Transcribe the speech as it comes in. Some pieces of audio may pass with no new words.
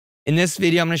In this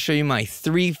video, I'm going to show you my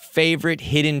 3 favorite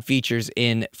hidden features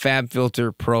in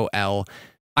Fabfilter Pro L.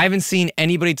 I haven't seen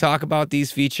anybody talk about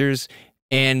these features,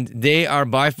 and they are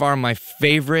by far my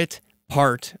favorite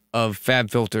part of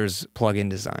Fabfilter's plugin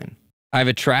design. I have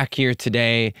a track here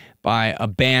today by a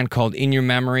band called In Your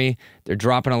Memory. They're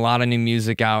dropping a lot of new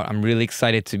music out. I'm really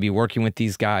excited to be working with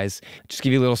these guys. Just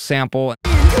give you a little sample.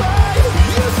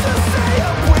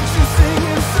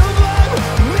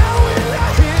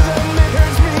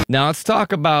 Now let's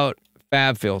talk about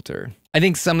Fabfilter. I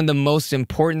think some of the most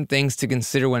important things to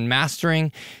consider when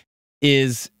mastering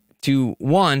is to,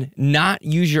 1, not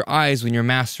use your eyes when you're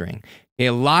mastering. Okay,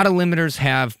 a lot of limiters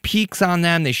have peaks on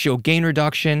them. They show gain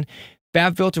reduction.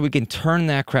 Fabfilter, we can turn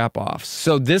that crap off.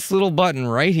 So this little button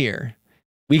right here,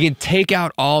 we can take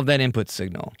out all of that input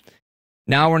signal.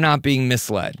 Now we're not being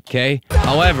misled, okay?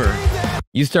 However,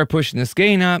 you start pushing this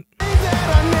gain up,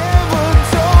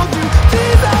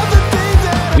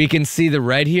 we can see the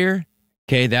red here.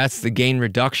 Okay, that's the gain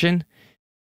reduction.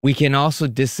 We can also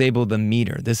disable the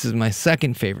meter. This is my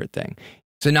second favorite thing.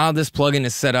 So now this plugin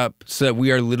is set up so that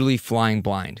we are literally flying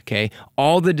blind, okay?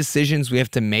 All the decisions we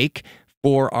have to make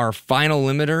for our final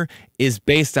limiter is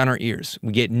based on our ears.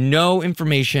 We get no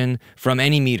information from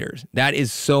any meters. That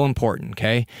is so important,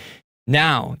 okay?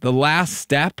 Now, the last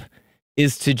step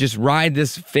is to just ride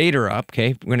this fader up,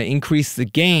 okay? We're gonna increase the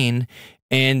gain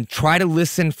and try to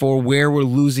listen for where we're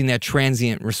losing that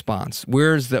transient response.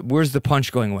 Where's the punch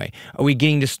going away? Are we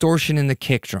getting distortion in the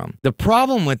kick drum? The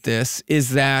problem with this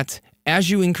is that as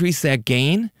you increase that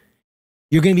gain,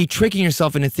 you're gonna be tricking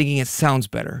yourself into thinking it sounds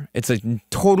better. It's a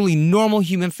totally normal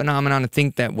human phenomenon to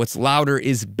think that what's louder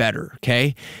is better,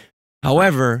 okay?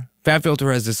 However,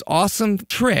 Fabfilter has this awesome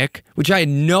trick, which I had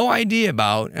no idea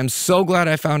about. I'm so glad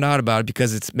I found out about it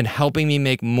because it's been helping me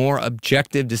make more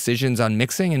objective decisions on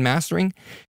mixing and mastering.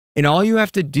 And all you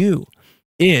have to do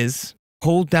is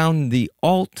hold down the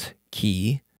Alt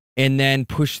key and then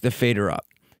push the fader up.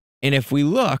 And if we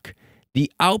look,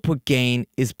 the output gain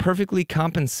is perfectly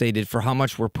compensated for how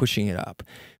much we're pushing it up.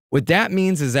 What that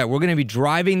means is that we're going to be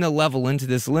driving the level into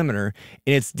this limiter,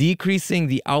 and it's decreasing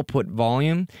the output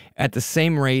volume at the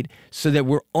same rate so that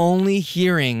we're only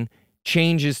hearing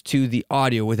changes to the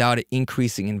audio without it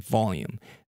increasing in volume.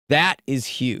 That is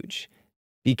huge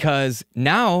because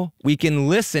now we can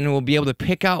listen and we'll be able to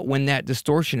pick out when that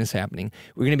distortion is happening.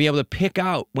 We're going to be able to pick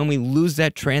out when we lose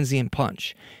that transient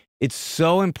punch. It's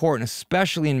so important,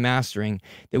 especially in mastering,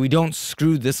 that we don't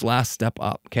screw this last step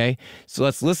up, okay? So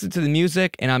let's listen to the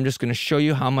music, and I'm just gonna show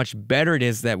you how much better it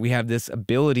is that we have this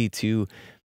ability to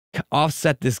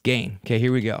offset this gain. Okay,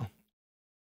 here we go.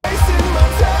 All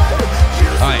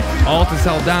right, Alt is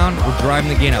held down, we're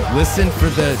driving the gain up. Listen for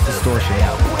the distortion.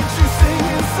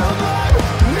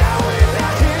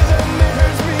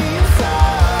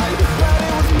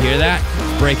 You hear that?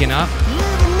 It's breaking up.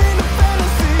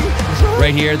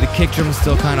 Right here, the kick drum is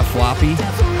still kind of floppy.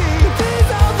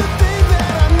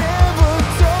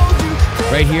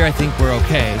 Right here, I think we're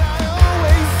okay.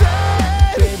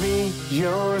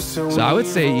 So I would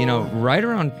say, you know, right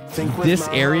around this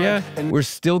area, we're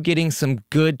still getting some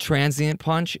good transient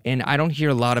punch, and I don't hear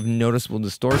a lot of noticeable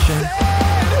distortion.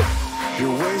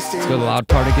 Let's go to the loud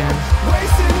part again.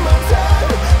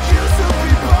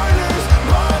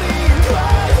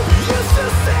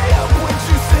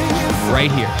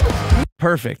 Right here.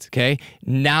 Perfect, okay?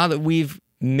 Now that we've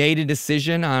made a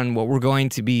decision on what we're going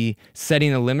to be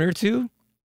setting the limiter to,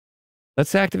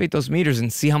 let's activate those meters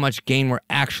and see how much gain we're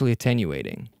actually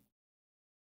attenuating.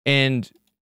 And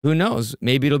who knows,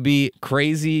 maybe it'll be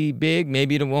crazy big,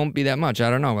 maybe it won't be that much. I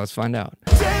don't know, let's find out.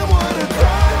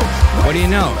 What do you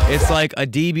know? It's like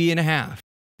 1.5 dB.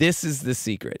 This is the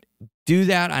secret. Do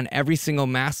that on every single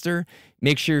master.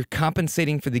 Make sure you're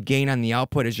compensating for the gain on the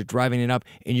output as you're driving it up,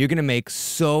 and you're gonna make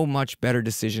so much better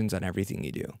decisions on everything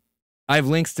you do. I have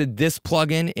links to this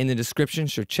plugin in the description,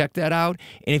 so check that out.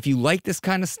 And if you like this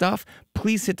kind of stuff,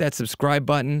 please hit that subscribe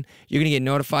button. You're gonna get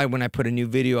notified when I put a new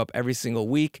video up every single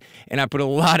week, and I put a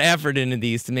lot of effort into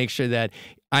these to make sure that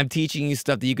I'm teaching you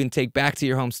stuff that you can take back to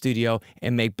your home studio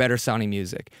and make better sounding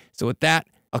music. So with that,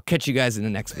 I'll catch you guys in the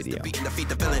next video.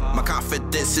 My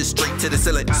confidence is straight to the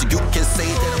ceiling, so you can say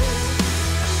that.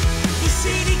 You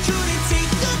say they couldn't take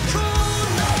the cold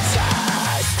nights.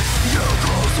 Your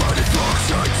clothes are the dark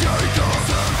side, take off.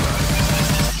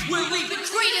 We'll be the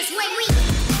greatest when we